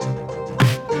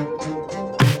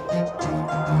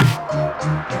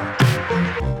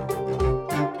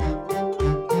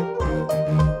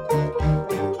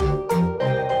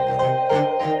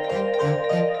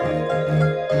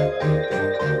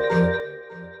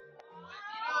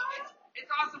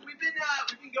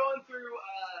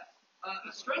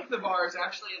month of ours,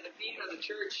 actually, as a theme of the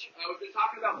church, we've been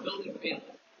talking about building family.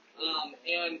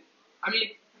 And, I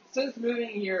mean, since moving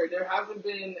here, there hasn't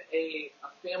been a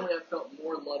family I've felt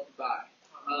more loved by,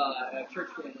 a church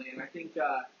family. And I think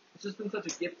it's just been such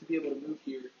a gift to be able to move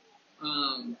here.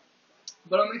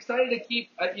 But I'm excited to keep,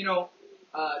 to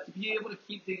be able to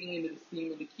keep digging into this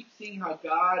theme and to keep seeing how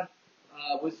God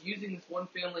was using this one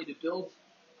family to build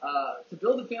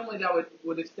a family that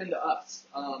would extend to us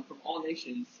from all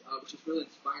nations, which is really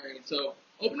inspiring. And so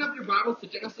open up your Bibles to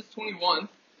Genesis 21.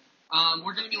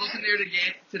 We're going to be looking there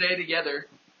today together.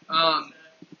 Last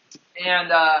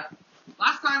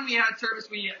time we had service,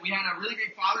 we had a really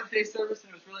great Father's Day service,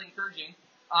 and it was really encouraging.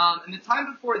 And the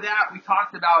time before that, we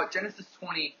talked about Genesis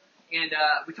 20, and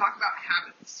we talked about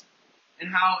habits and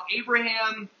how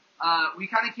Abraham, we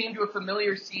kind of came to a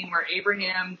familiar scene where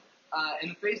Abraham, in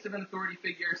the face of an authority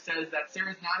figure, says that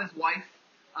Sarah's not his wife,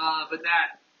 but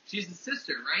that she's his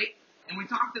sister, right? And we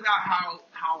talked about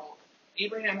how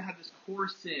Abraham had this core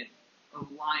sin of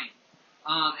lying,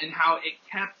 and how it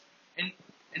kept, and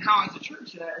how as a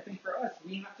church, I think for us,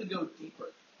 we have to go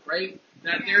deeper, right?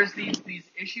 That there's these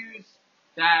issues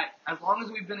that, as long as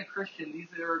we've been a Christian, these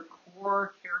are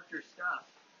core character stuff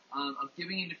of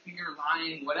giving into fear,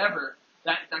 lying, whatever,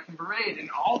 that can parade, and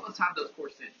all of us have those core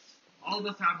sins. All of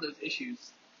us have those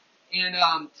issues. And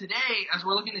today, as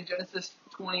we're looking at Genesis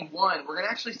 21, we're going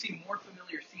to actually see more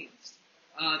familiar scenes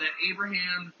that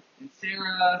Abraham and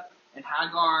Sarah and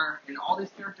Hagar and all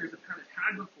these characters have kind of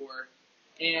had before.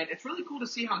 And it's really cool to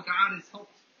see how God has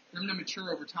helped them to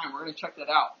mature over time. We're going to check that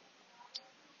out.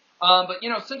 But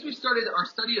since we started our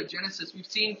study of Genesis, we've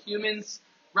seen humans,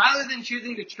 rather than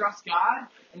choosing to trust God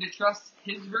and to trust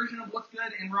His version of what's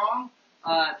good and wrong,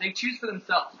 they choose for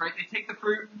themselves, right? They take the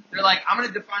fruit. They're like, I'm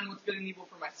going to define what's good and evil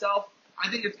for myself. I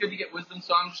think it's good to get wisdom,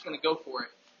 so I'm just going to go for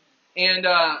it. And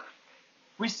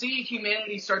we see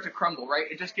humanity start to crumble, right?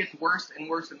 It just gets worse and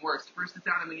worse and worse. First it's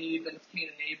Adam and Eve, then it's Cain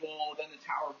and Abel, then the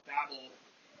Tower of Babel.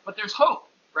 But there's hope,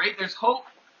 right? There's hope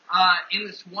in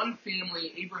this one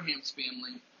family, Abraham's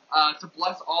family, to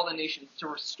bless all the nations, to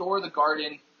restore the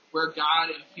garden where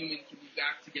God and human can be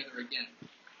back together again.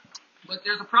 But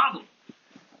there's a problem.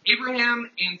 Abraham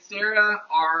and Sarah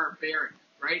are barren,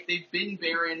 right? They've been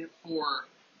barren for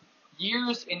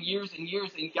years and years and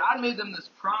years, and God made them this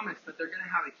promise that they're going to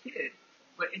have a kid,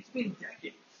 but it's been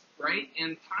decades, right?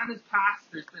 And time has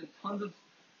passed. There's been tons of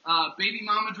baby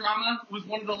mama drama was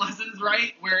one of the lessons,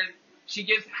 right? Where she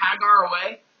gives Hagar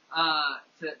away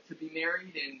to be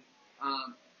married,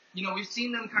 and we've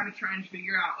seen them kind of try and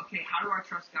figure out, okay, how do I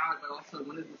trust God, but also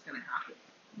when is this going to happen?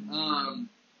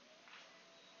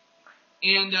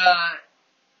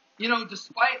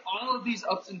 Despite all of these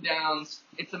ups and downs,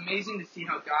 it's amazing to see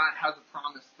how God has a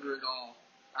promise through it all,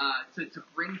 to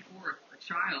bring forth a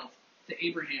child to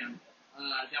Abraham,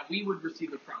 that we would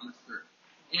receive a promise through.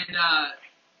 And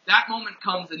that moment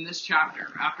comes in this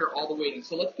chapter after all the waiting.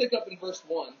 So let's pick up in verse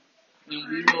 1,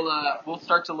 and we'll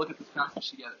start to look at this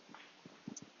passage together.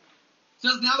 It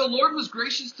says, Now the Lord was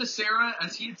gracious to Sarah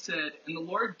as He had said, and the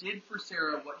Lord did for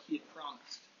Sarah what He had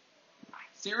promised.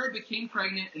 Sarah became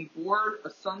pregnant and bore a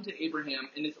son to Abraham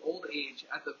in his old age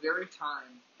at the very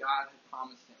time God had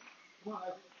promised him.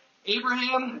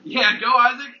 Abraham, go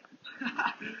Isaac.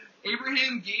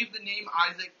 Abraham gave the name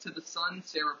Isaac to the son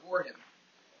Sarah bore him.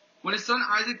 When his son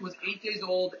Isaac was 8 days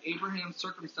old, Abraham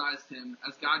circumcised him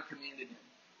as God commanded him.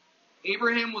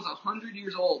 Abraham was 100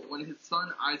 years old when his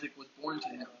son Isaac was born to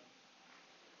him.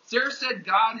 Sarah said,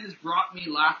 God has brought me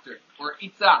laughter, or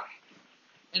itzak.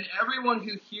 And everyone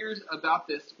who hears about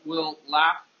this will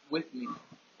laugh with me,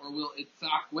 or will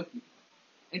itzak with me.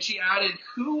 And she added,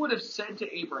 Who would have said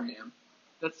to Abraham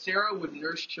that Sarah would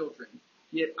nurse children?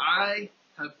 Yet I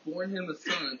have borne him a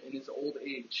son in his old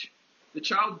age. The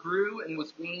child grew and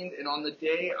was weaned, and on the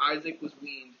day Isaac was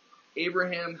weaned,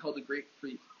 Abraham held a great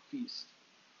feast.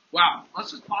 Wow,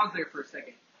 let's just pause there for a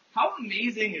second. How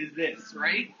amazing is this,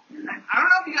 right? I don't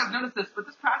know if you guys noticed this, but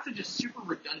this passage is super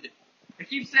redundant. It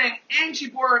keeps saying, and she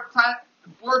bore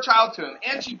a child to him,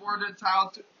 and she bore a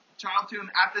child to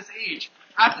him at this age,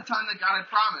 at the time that God had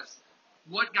promised,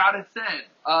 what God had said.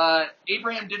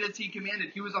 Abraham did as He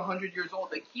commanded. He was 100 years old.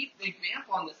 They vamp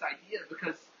on this idea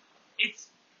because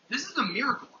this is a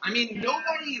miracle. I mean,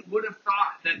 nobody would have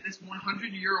thought that this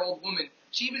 100-year-old woman,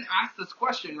 she even asked this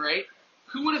question, right?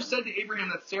 Who would have said to Abraham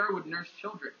that Sarah would nurse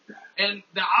children? And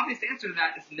the obvious answer to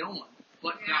that is no one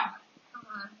but God.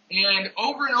 And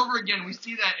over again, we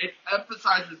see that it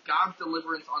emphasizes God's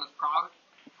deliverance on His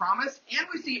promise, and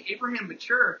we see Abraham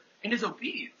mature in his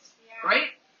obedience,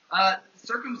 right?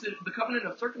 The covenant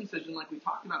of circumcision, like we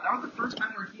talked about, that was the first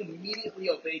time where he immediately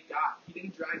obeyed God. He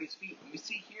didn't drag his feet. And we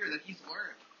see here that he's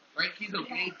learned right? He's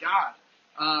obeyed God.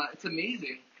 It's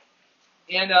amazing.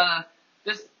 And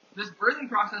this birthing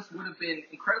process would have been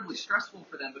incredibly stressful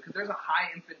for them because there's a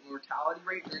high infant mortality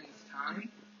rate during this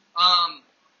time.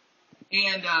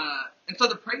 And so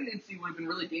the pregnancy would have been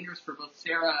really dangerous for both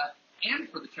Sarah and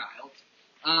for the child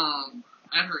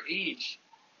at her age.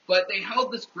 But they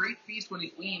held this great feast when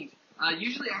he's weaned.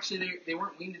 Usually, actually, they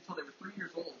weren't weaned until they were 3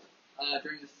 years old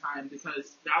during this time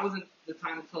because that wasn't the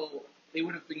time until they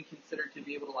would have been considered to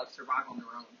be able to like survive on their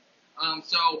own.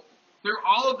 So through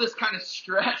all of this kind of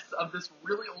stress of this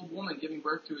really old woman giving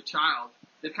birth to a child,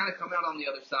 they've kind of come out on the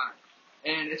other side.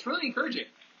 And it's really encouraging.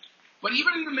 But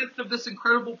even in the midst of this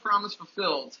incredible promise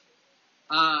fulfilled,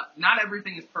 not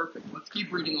everything is perfect. Let's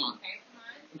keep reading on.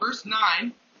 Verse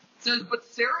 9 says, "But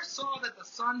Sarah saw that the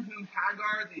son whom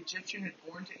Hagar the Egyptian had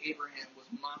borne to Abraham was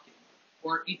mocking,"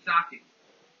 or itzaking.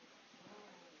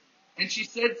 "And she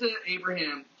said to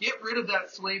Abraham, 'Get rid of that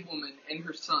slave woman and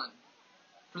her son,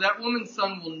 for that woman's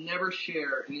son will never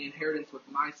share in the inheritance with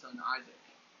my son Isaac.'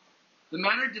 The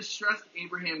matter distressed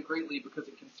Abraham greatly because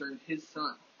it concerned his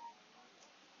son."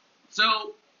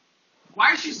 So,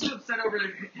 why is she so upset over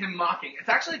him mocking? It's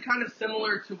actually kind of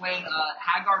similar to when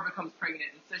Hagar becomes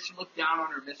pregnant and says she looked down on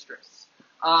her mistress.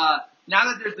 Now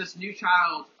that there's this new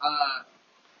child,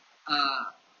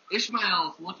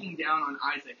 Ishmael's looking down on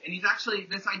Isaac. And he's actually,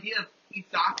 this idea of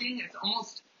itzaking,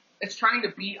 it's trying to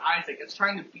be Isaac. It's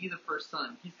trying to be the first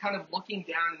son. He's kind of looking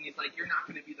down and he's like, you're not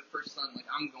going to be the first son like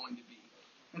I'm going to be.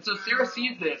 And so Sarah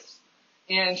sees this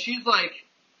and she's like,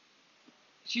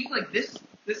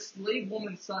 this slave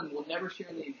woman's son will never share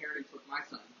in the inheritance with my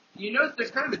son. You notice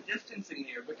there's kind of a distancing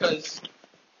there because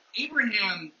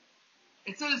Abraham,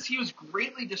 it says he was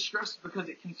greatly distressed because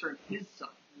it concerned his son.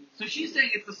 So she's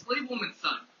saying it's the slave woman's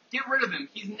son. Get rid of him.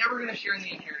 He's never going to share in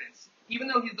the inheritance. Even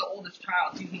though he's the oldest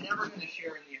child, he's never going to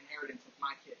share in the inheritance with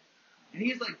my kid. And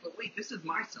he's like, but wait, this is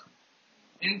my son.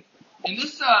 And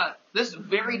this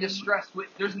very distressed,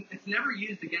 it's never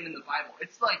used again in the Bible.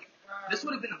 It's like, this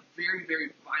would have been a very,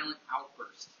 very violent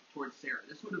outburst towards Sarah.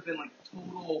 This would have been like a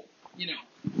total,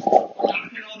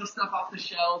 knocking all the stuff off the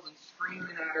shelves and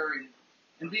screaming at her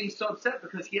and being so upset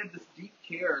because he had this deep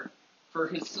care for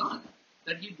his son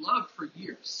that he'd loved for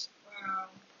years. Wow.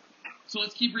 So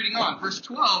let's keep reading on. Verse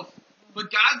 12,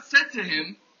 "But God said to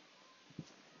him,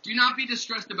 'Do not be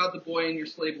distressed about the boy and your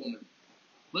slave woman.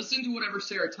 Listen to whatever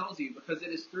Sarah tells you, because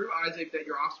it is through Isaac that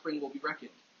your offspring will be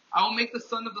reckoned. I will make the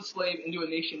son of the slave into a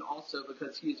nation also,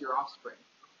 because he is your offspring.'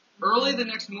 Early the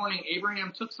next morning,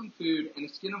 Abraham took some food and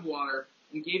a skin of water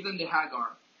and gave them to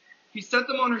Hagar. He set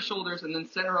them on her shoulders and then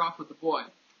sent her off with the boy.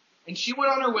 And she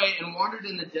went on her way and wandered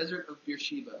in the desert of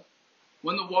Beersheba.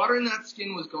 When the water in that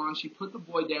skin was gone, she put the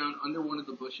boy down under one of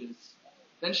the bushes.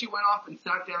 Then she went off and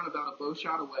sat down about a bow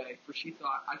shot away, for she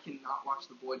thought, 'I cannot watch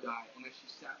the boy die.' And as she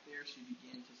sat there, she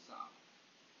began to sob."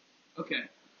 Okay.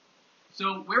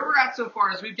 So where we're at so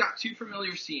far is we've got two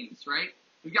familiar scenes, right?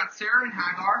 We've got Sarah and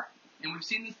Hagar, and we've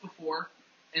seen this before,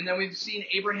 and then we've seen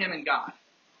Abraham and God.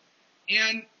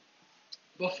 And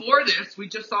before this, we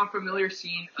just saw a familiar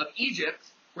scene of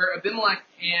Egypt, where Abimelech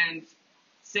and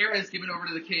Sarah is given over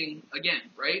to the king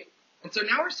again, right? And so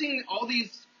now we're seeing all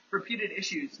these repeated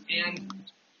issues,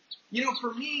 and,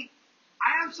 for me,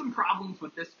 I have some problems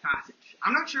with this passage.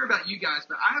 I'm not sure about you guys,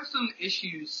 but I have some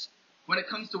issues when it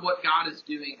comes to what God is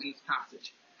doing in this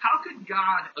passage. How could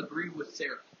God agree with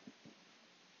Sarah?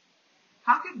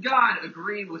 How could God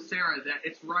agree with Sarah that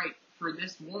it's right for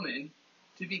this woman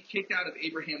to be kicked out of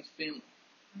Abraham's family?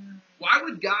 Why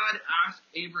would God ask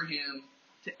Abraham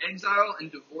to exile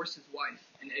and divorce his wife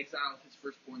and exile his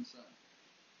firstborn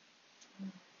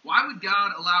son? Why would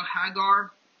God allow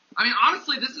Hagar? I mean,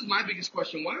 honestly, this is my biggest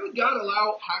question. Why would God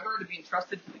allow Hagar to be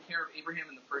entrusted to the care of Abraham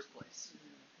in the first place?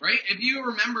 Right? If you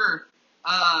remember,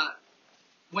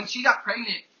 when she got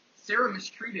pregnant, Sarah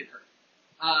mistreated her.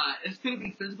 This could have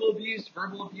been physical abuse,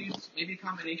 verbal abuse, maybe a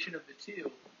combination of the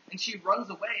two. And she runs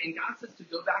away, and God says to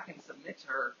go back and submit to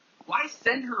her. Why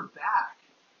send her back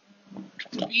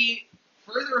to be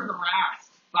further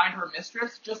harassed by her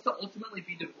mistress just to ultimately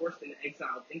be divorced and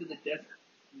exiled into the desert,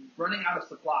 running out of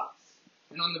supplies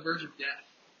and on the verge of death?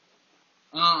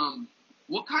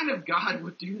 What kind of God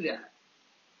would do that?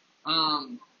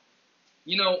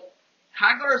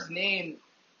 Hagar's name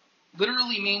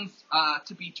literally means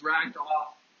to be dragged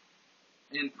off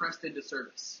and pressed into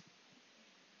service.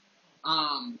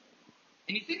 And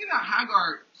you think about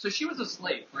Hagar, so she was a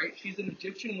slave, right? She's an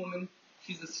Egyptian woman,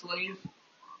 she's a slave,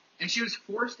 and she was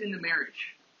forced into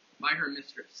marriage by her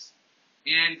mistress.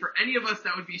 And for any of us,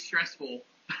 that would be stressful,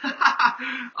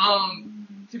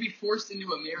 to be forced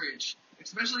into a marriage,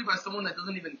 especially by someone that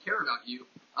doesn't even care about you,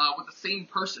 with the same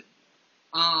person.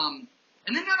 And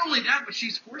then not only that, but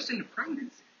she's forced into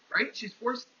pregnancy, right? She's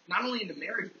forced not only into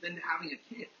marriage, but then to having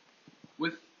a kid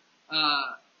with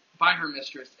by her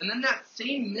mistress. And then that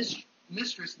same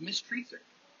mistress mistreats her.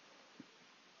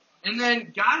 And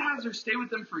then God has her stay with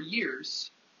them for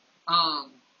years.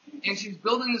 And she's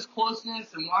building this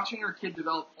closeness and watching her kid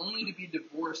develop only to be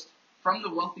divorced from the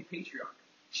wealthy patriarch.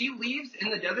 She leaves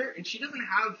in the desert and she doesn't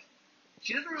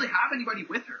really have anybody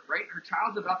with her, right? Her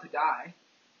child's about to die.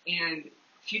 And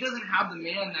she doesn't have the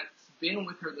man that's been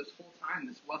with her this whole time,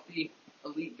 this wealthy,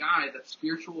 elite guy that's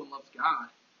spiritual and loves God.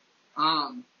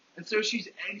 And so she's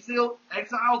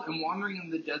exiled and wandering in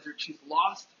the desert. She's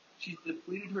lost. She's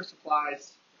depleted her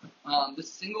supplies. This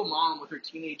single mom with her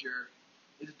teenager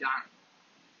is dying.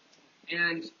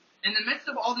 And in the midst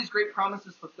of all these great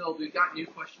promises fulfilled, we've got new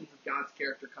questions of God's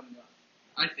character coming up,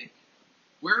 I think.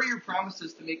 Where are your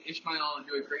promises to make Ishmael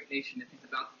into a great nation if he's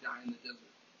about to die in the desert?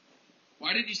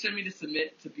 Why did you send me to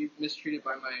submit to be mistreated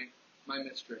by my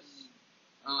mistress?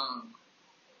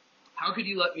 How could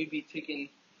you let me be taken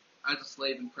as a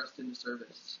slave and pressed into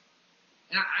service?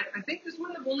 And I think this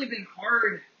wouldn't have only been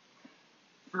hard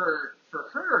for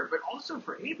her, but also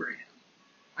for Abraham.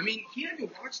 I mean, he had to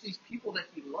watch these people that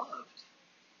he loved.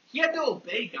 He had to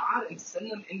obey God and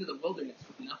send them into the wilderness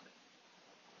with nothing.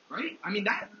 Right? I mean,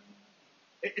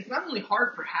 it's not only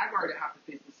hard for Hagar to have to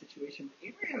face this situation, but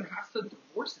Abraham has to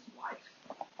divorce his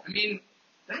wife. I mean,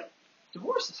 that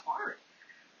divorce is hard.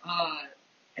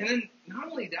 And then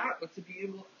not only that, but to be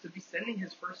able to be sending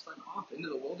his first son off into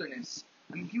the wilderness.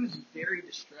 I mean, he was very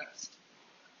distressed.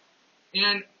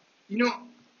 And,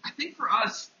 I think for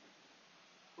us,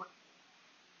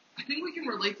 I think we can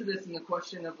relate to this in the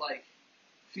question of,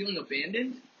 feeling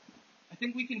abandoned. I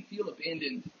think we can feel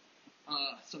abandoned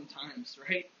sometimes,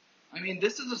 right? I mean,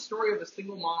 this is a story of a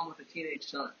single mom with a teenage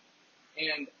son.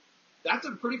 And that's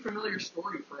a pretty familiar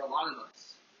story for a lot of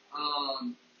us.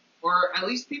 Or at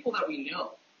least people that we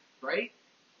know, right?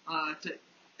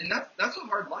 And that's a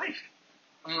hard life.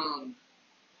 And,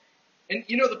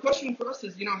 the question for us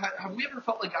is, have we ever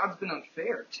felt like God's been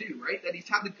unfair, too, right? That he's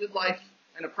had the good life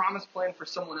and a promise plan for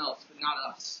someone else, but not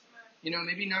us.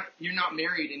 Maybe you're not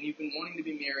married and you've been wanting to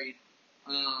be married.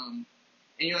 And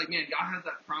you're like, man, God has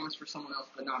that promise for someone else,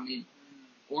 but not me.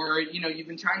 Or, you've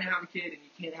been trying to have a kid and you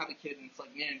can't have a kid, and it's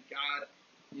like, man, God,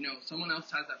 someone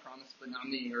else has that promise, but not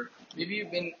me. Or maybe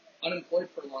you've been unemployed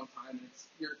for a long time, and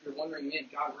you're wondering, man,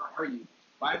 God, where are you?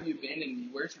 Why have you abandoned me?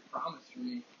 Where's your promise for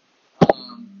me?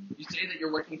 You say that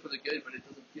you're working for the good, but it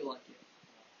doesn't feel like it.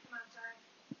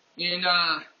 And,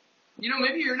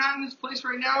 maybe you're not in this place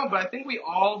right now, but I think we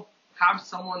all have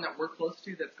someone that we're close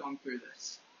to that's gone through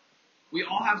this. We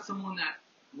all have someone that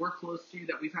we're close to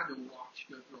that we've had to watch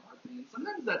go through hard things. And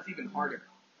sometimes that's even harder,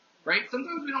 right?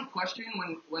 Sometimes we don't question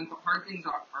when hard things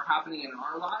are happening in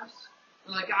our lives.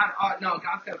 We're like, God, no,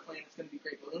 God's got a plan. It's going to be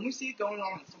great. But when we see it going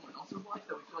on in someone else's life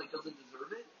that we feel like doesn't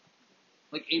deserve it,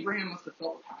 like Abraham must have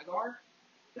felt with Hagar,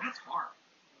 that's hard.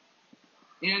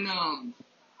 And,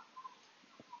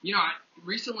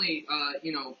 recently,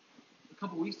 a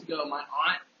couple weeks ago, my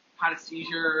aunt had a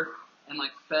seizure and,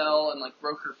 fell and,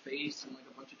 broke her face and,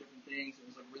 a bunch of different things. It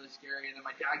was, really scary. And then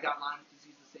my dad got Lyme's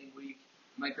disease the same week.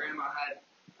 My grandma had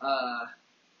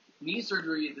knee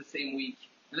surgery the same week.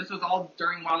 And this was all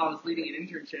while I was leading an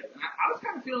internship. And I was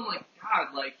kind of feeling like,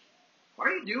 God, why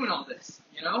are you doing all this,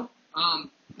 Not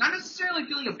necessarily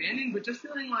feeling abandoned, but just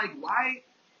feeling like, why?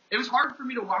 It was hard for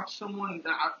me to watch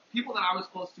people that I was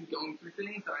close to going through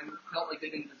things that I felt like they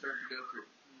didn't deserve to go through.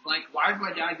 Like, why is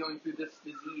my dad going through this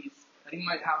disease that he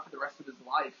might have for the rest of his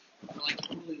life? For,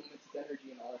 totally limits his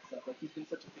energy and all that stuff. He's been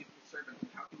such a faithful servant.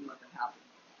 How can you let that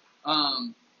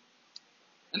happen?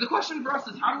 And the question for us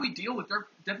is, how do we deal with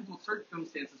difficult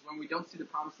circumstances when we don't see the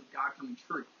promise of God coming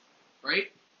true? Right?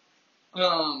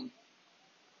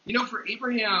 For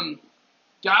Abraham,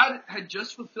 God had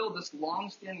just fulfilled this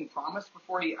long-standing promise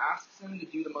before he asks him to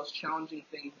do the most challenging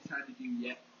thing he's had to do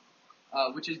yet,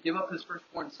 which is give up his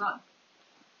firstborn son.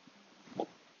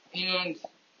 And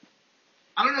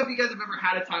I don't know if you guys have ever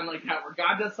had a time like that where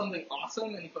God does something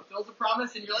awesome and he fulfills a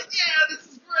promise and you're like, yeah, this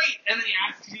is great. And then he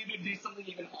asks you to do something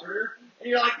even harder. And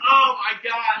you're like, oh my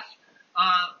gosh.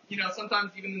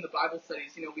 Sometimes even in the Bible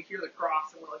studies, we hear the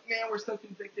cross and we're like, man, we're so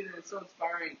convicted and it's so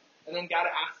inspiring. And then God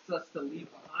asks us to leave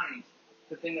behind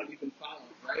the thing that we've been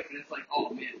following, right? And it's like, oh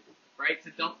man, right?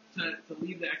 To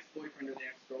leave the ex-boyfriend or the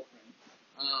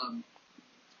ex-girlfriend.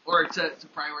 Or to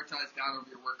prioritize God over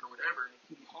your work or whatever. And it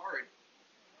can be hard.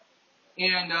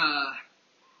 And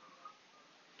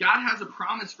God has a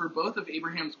promise for both of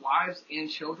Abraham's wives and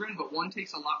children, but one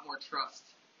takes a lot more trust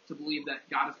to believe that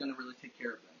God is going to really take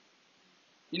care of them.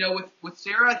 You know, with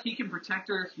Sarah, he can protect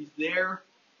her. He's there.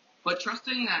 But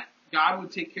trusting that God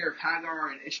would take care of Hagar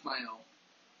and Ishmael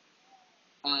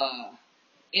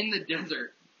in the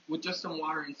desert with just some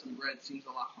water and some bread seems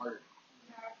a lot harder.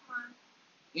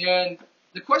 And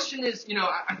the question is, you know,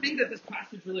 I think that this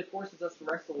passage really forces us to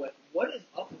wrestle with, what is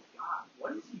up with God?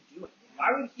 What is he doing?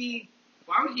 Why would he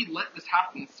let this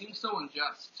happen? It seems so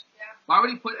unjust. Why would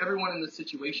he put everyone in this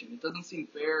situation? It doesn't seem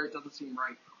fair. It doesn't seem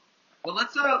right. But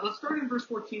let's start in verse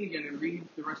 14 again and read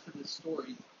the rest of this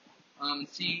story and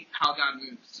see how God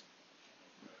moves.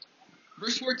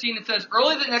 Verse 14, it says,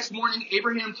 "Early the next morning,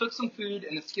 Abraham took some food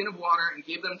and a skin of water and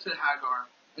gave them to Hagar,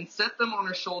 and set them on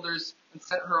her shoulders and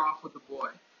sent her off with the boy.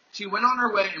 She went on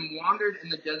her way and wandered in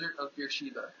the desert of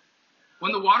Beersheba.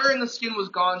 When the water in the skin was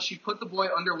gone, she put the boy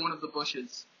under one of the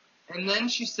bushes. And then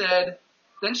she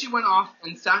went off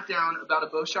and sat down about a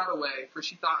bowshot away, for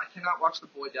she thought, I cannot watch the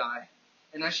boy die.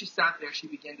 And as she sat there, she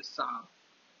began to sob.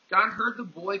 God heard the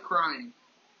boy crying,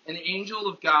 and the angel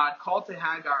of God called to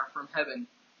Hagar from heaven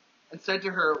and said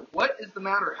to her, What is the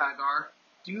matter, Hagar?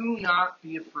 Do not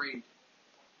be afraid.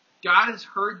 God has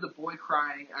heard the boy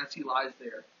crying as he lies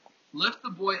there. Lift the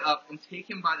boy up and take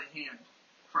him by the hand,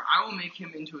 for I will make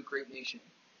him into a great nation.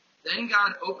 Then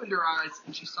God opened her eyes,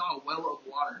 and she saw a well of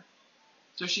water.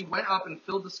 So she went up and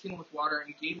filled the skin with water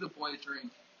and gave the boy a drink.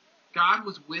 God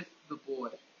was with the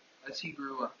boy as he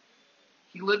grew up.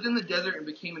 He lived in the desert and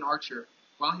became an archer.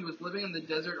 While he was living in the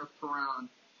desert of Paran,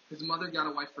 his mother got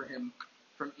a wife for him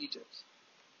from Egypt."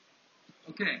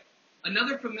 Okay,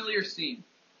 another familiar scene.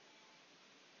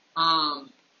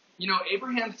 You know,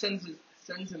 Abraham sends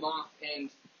him off, and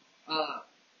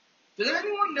does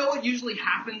anyone know what usually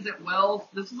happens at wells?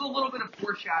 This is a little bit of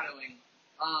foreshadowing,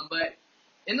 but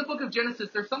in the book of Genesis,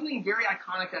 there's something very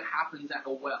iconic that happens at a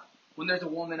well, when there's a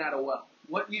woman at a well.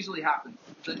 What usually happens?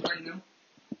 Does anybody know?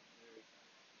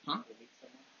 Huh?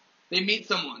 They meet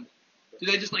someone. Do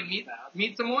they just like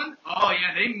meet someone? Oh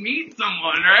yeah, they meet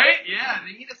someone, right? Yeah,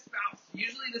 they meet a spouse.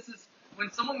 Usually this is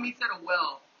when someone meets at a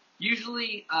well.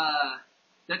 Usually,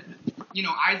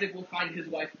 Isaac will find his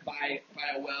wife by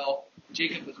a well.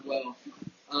 Jacob as well.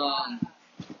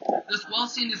 This well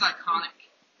scene is iconic.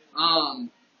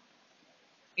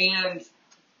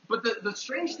 But the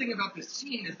strange thing about this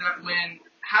scene is that when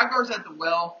Hagar's at the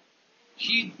well,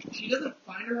 she doesn't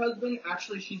find her husband.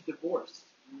 Actually, she's divorced.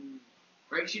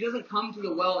 Right? She doesn't come to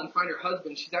the well and find her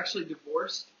husband. She's actually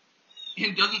divorced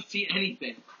and doesn't see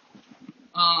anything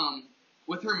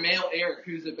with her male heir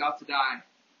who's about to die.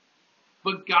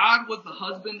 But God was the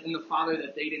husband and the father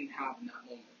that they didn't have in that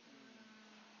moment.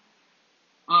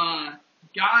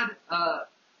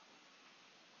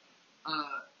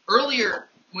 Earlier,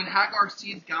 when Hagar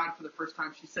sees God for the first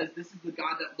time, she says, "This is the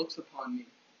God that looks upon me."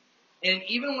 And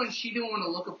even when she didn't want to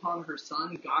look upon her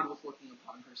son, God was looking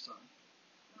upon her son.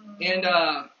 And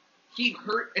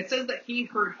it says that he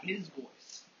heard his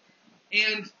voice.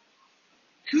 And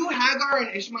who Hagar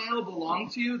and Ishmael belong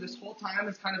to this whole time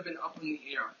has kind of been up in the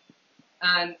air.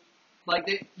 And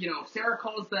Sarah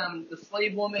calls them the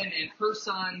slave woman and her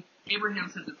son. Abraham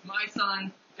says it's my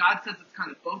son. God says it's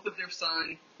kind of both of their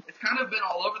son. It's kind of been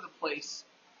all over the place.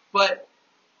 But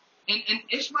and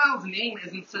Ishmael's name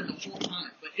isn't said the whole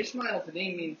time. But Ishmael's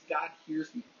name means God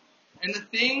hears me. And the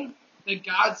thing that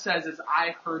God says is,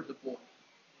 I heard the boy.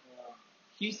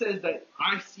 He says that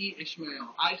I see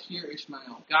Ishmael. I hear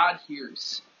Ishmael. God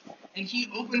hears. And he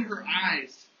opened her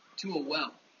eyes to a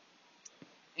well.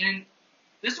 And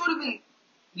this would have been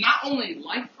not only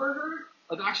life for her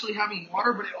of actually having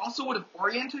water, but it also would have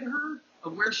oriented her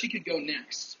of where she could go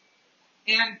next.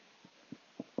 And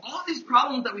all of these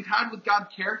problems that we've had with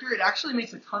God's character, it actually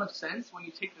makes a ton of sense when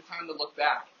you take the time to look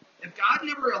back. If God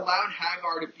never allowed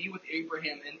Hagar to be with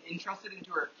Abraham and entrusted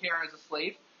into her care as a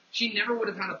slave, she never would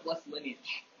have had a blessed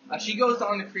lineage. She goes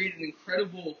on to create an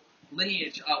incredible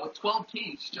lineage with 12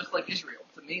 kings, just like Israel.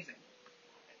 It's amazing.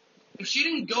 If she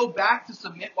didn't go back to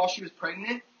submit while she was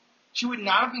pregnant, she would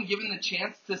not have been given the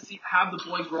chance to have the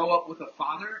boy grow up with a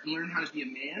father and learn how to be a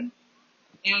man.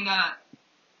 And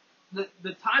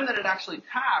the time that it actually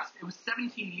passed, it was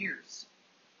 17 years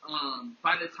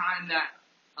by the time that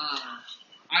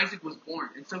Isaac was born.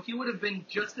 And so he would have been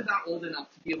just about old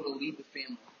enough to be able to lead the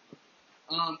family.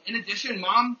 In addition,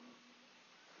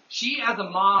 she as a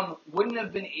mom wouldn't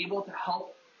have been able to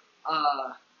help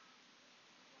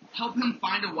him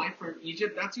find a wife from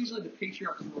Egypt. That's usually the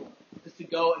patriarch's role, is to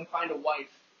go and find a wife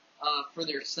for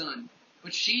their son.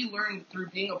 But she learned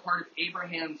through being a part of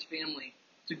Abraham's family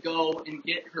to go and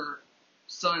get her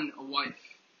son a wife.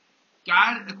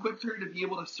 God equipped her to be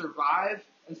able to survive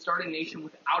and start a nation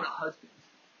without a husband.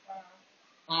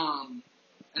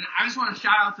 And I just want to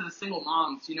shout out to the single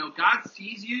moms. God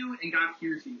sees you and God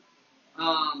hears you.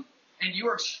 And you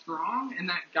are strong, and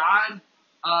that God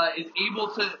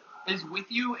is with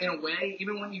you in a way,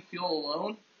 even when you feel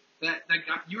alone, that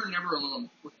God, you are never alone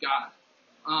with God.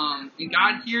 And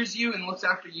God hears you and looks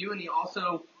after you, and He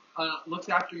also looks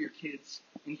after your kids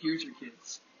and hears your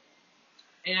kids.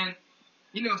 And,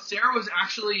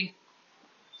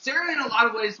 Sarah in a lot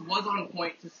of ways was on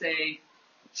point to say,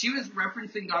 she was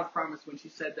referencing God's promise when she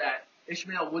said that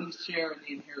Ishmael wouldn't share in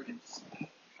the inheritance.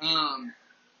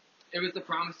 It was the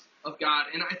promise of God.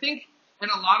 And I think in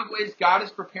a lot of ways, God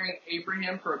is preparing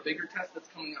Abraham for a bigger test that's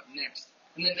coming up next.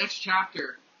 In the next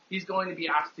chapter, he's going to be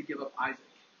asked to give up Isaac.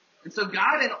 And so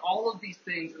God in all of these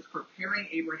things is preparing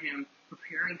Abraham,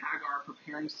 preparing Hagar,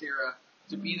 preparing Sarah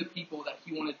to be the people that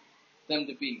He wanted them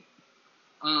to be.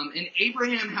 And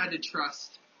Abraham had to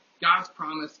trust God's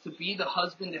promise to be the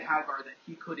husband to Hagar that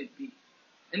he couldn't be.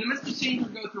 In the midst of seeing her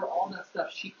go through all that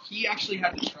stuff, he actually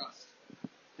had to trust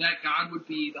that God would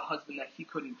be the husband that he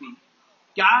couldn't be.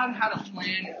 God had a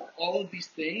plan in all of these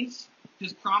things.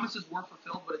 His promises were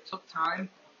fulfilled, but it took time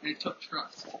and it took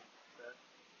trust.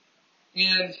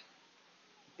 And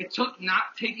it took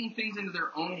not taking things into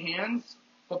their own hands,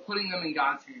 but putting them in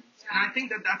God's hands. And I think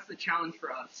that that's the challenge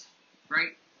for us, right?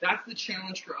 That's the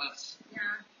challenge for us. Yeah.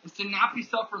 Is to not be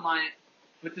self-reliant,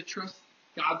 but to trust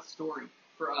God's story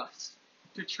for us.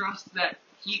 To trust that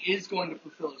He is going to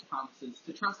fulfill His promises.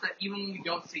 To trust that even when we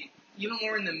don't see, even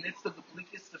when we're in the midst of the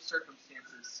bleakest of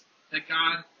circumstances, that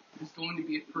God is going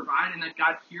to provide, and that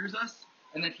God hears us,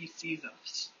 and that He sees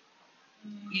us,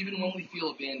 even when we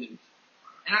feel abandoned.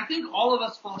 And I think all of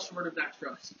us fall short of that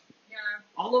trust. Yeah.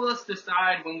 All of us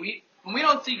decide when we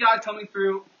don't see God coming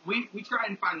through, we try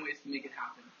and find ways to make it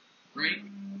happen, right?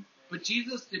 But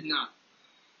Jesus did not.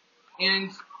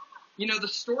 And, the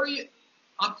story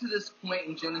up to this point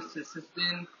in Genesis has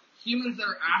been humans that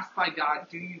are asked by God,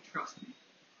 do you trust me?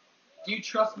 Do you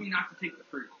trust me not to take the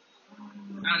fruit?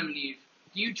 Adam and Eve.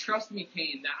 Do you trust me,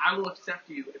 Cain, that I will accept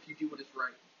you if you do what is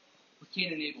right? With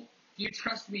Cain and Abel. Do you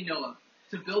trust me, Noah,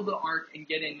 to build the ark and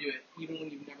get into it even when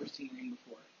you've never seen rain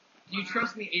before? Do you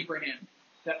trust me, Abraham,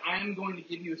 that I am going to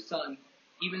give you a son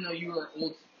even though you are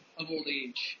of old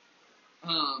age?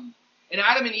 And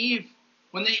Adam and Eve,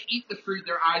 when they eat the fruit,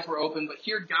 their eyes were open. But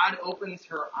here God opens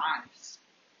her eyes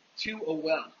to a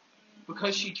well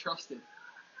because she trusted,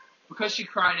 because she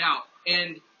cried out.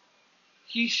 And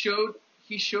He showed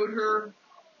her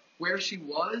where she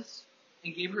was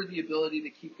and gave her the ability to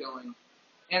keep going.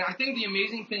 And I think the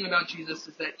amazing thing about Jesus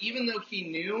is that even though He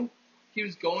knew He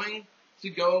was going to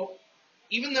go,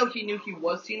 even though He knew He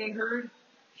was seen and heard,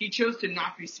 He chose to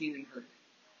not be seen and heard.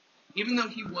 Even though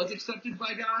He was accepted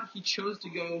by God, He chose to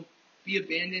go be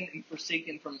abandoned and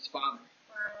forsaken from His Father.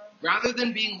 Rather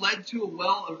than being led to a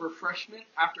well of refreshment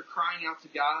after crying out to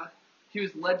God, He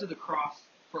was led to the cross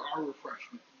for our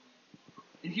refreshment.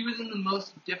 And He was in the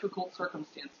most difficult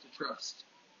circumstance to trust.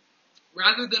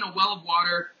 Rather than a well of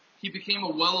water, He became a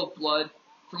well of blood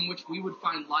from which we would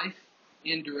find life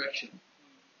and direction.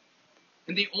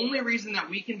 And the only reason that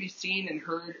we can be seen and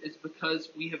heard is because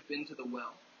we have been to the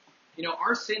well.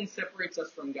 Our sin separates us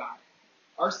from God.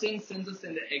 Our sin sends us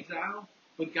into exile,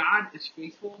 but God is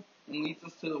faithful and leads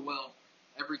us to the well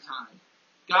every time.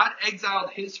 God exiled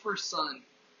His first Son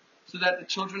so that the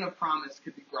children of promise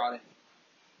could be brought in.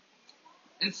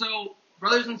 And so,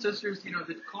 brothers and sisters,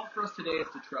 the call for us today is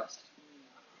to trust.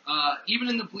 Even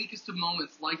in the bleakest of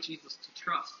moments, like Jesus, to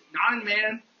trust. Not in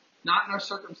man, not in our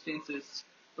circumstances,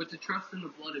 but to trust in the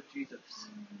blood of Jesus.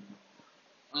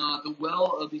 The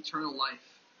well of eternal life.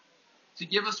 To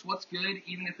give us what's good,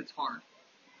 even if it's hard.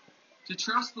 To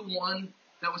trust the one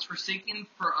that was forsaken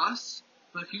for us,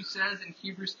 but who says in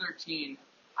Hebrews 13,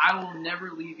 I will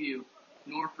never leave you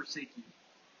nor forsake you.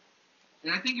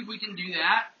 And I think if we can do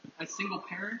that as single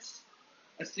parents,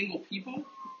 as single people,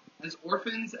 as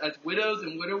orphans, as widows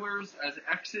and widowers, as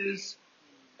exes,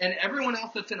 and everyone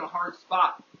else that's in a hard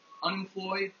spot,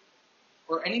 unemployed,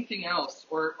 or anything else,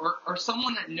 or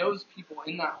someone that knows people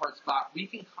in that hard spot, we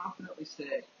can confidently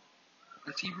say,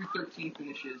 as Hebrews 13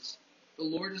 finishes, the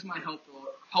Lord is my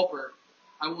helper.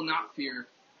 I will not fear.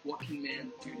 What can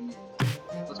man do to me?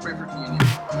 Let's pray for communion.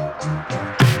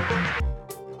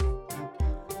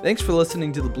 Thanks for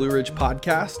listening to the Blue Ridge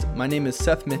Podcast. My name is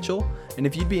Seth Mitchell, and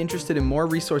if you'd be interested in more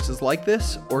resources like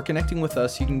this or connecting with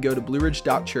us, you can go to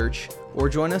blueridge.church or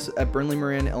join us at Burnley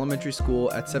Moran Elementary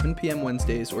School at 7 p.m.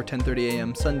 Wednesdays or 10:30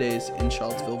 a.m. Sundays in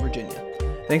Charlottesville,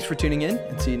 Virginia. Thanks for tuning in,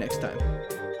 and see you next time.